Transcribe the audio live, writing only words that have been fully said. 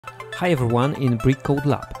Hi everyone in Brick Code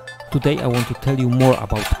Lab. Today I want to tell you more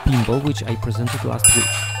about pinball, which I presented last week.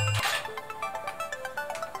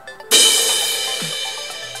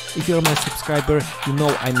 If you're my subscriber, you know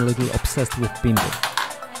I'm a little obsessed with pinball.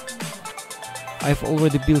 I've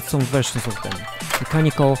already built some versions of them.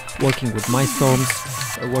 Mechanical, working with my storms,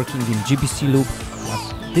 working in GBC loop,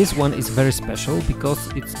 but this one is very special because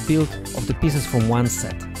it's built of the pieces from one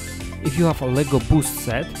set. If you have a Lego Boost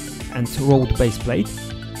set and road base plate,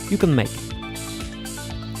 you can make it.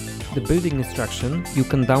 The building instruction you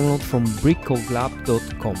can download from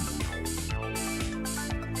brickcodelab.com.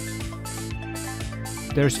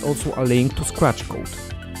 There's also a link to Scratch code.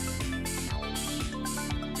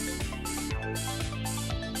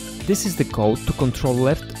 This is the code to control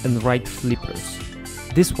left and right flippers.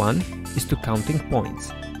 This one is to counting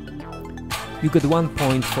points. You get 1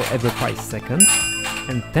 point for every 5 seconds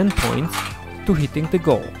and 10 points to hitting the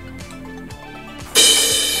goal.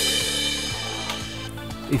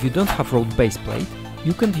 If you don't have road base plate,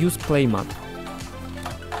 you can use play mat.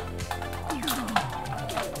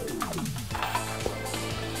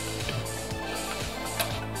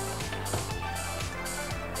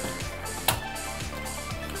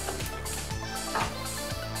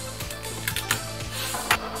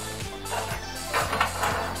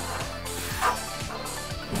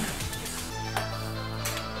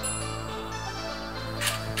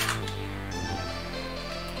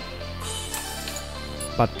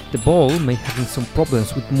 But the ball may having some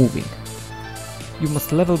problems with moving. You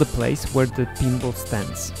must level the place where the pinball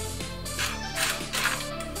stands.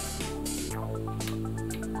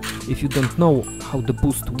 If you don't know how the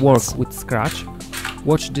boost works with Scratch,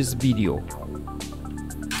 watch this video.